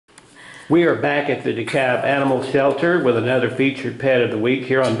We are back at the DeKalb Animal Shelter with another featured pet of the week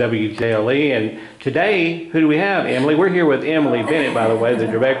here on WJLE. And today, who do we have, Emily? We're here with Emily Bennett, by the way, the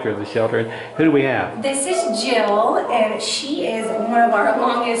director of the shelter. And who do we have? This is Jill, and she is one of our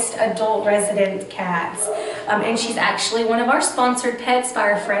longest adult resident cats. And she's actually one of our sponsored pets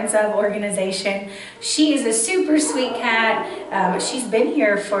by our Friends of organization. She is a super sweet cat. She's been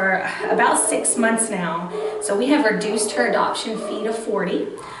here for about 6 months now. So we have reduced her adoption fee to $40.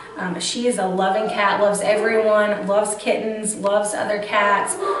 She is a loving cat, loves everyone, loves kittens, loves other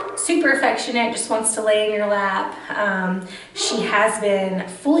cats, super affectionate, just wants to lay in your lap. She has been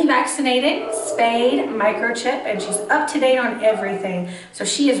fully vaccinated, spayed, microchipped, and she's up to date on everything. So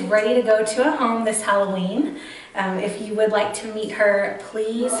she is ready to go to a home this Halloween. If you would like to meet her,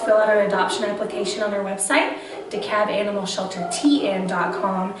 please fill out an adoption application on our website,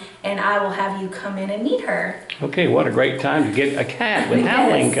 DeKalbAnimalShelterTN.com, and I will have you come in and meet her. Okay, what a great time to get a cat with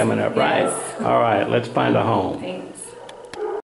Halloween coming up, right? Yes. All right, let's find a home. Thanks.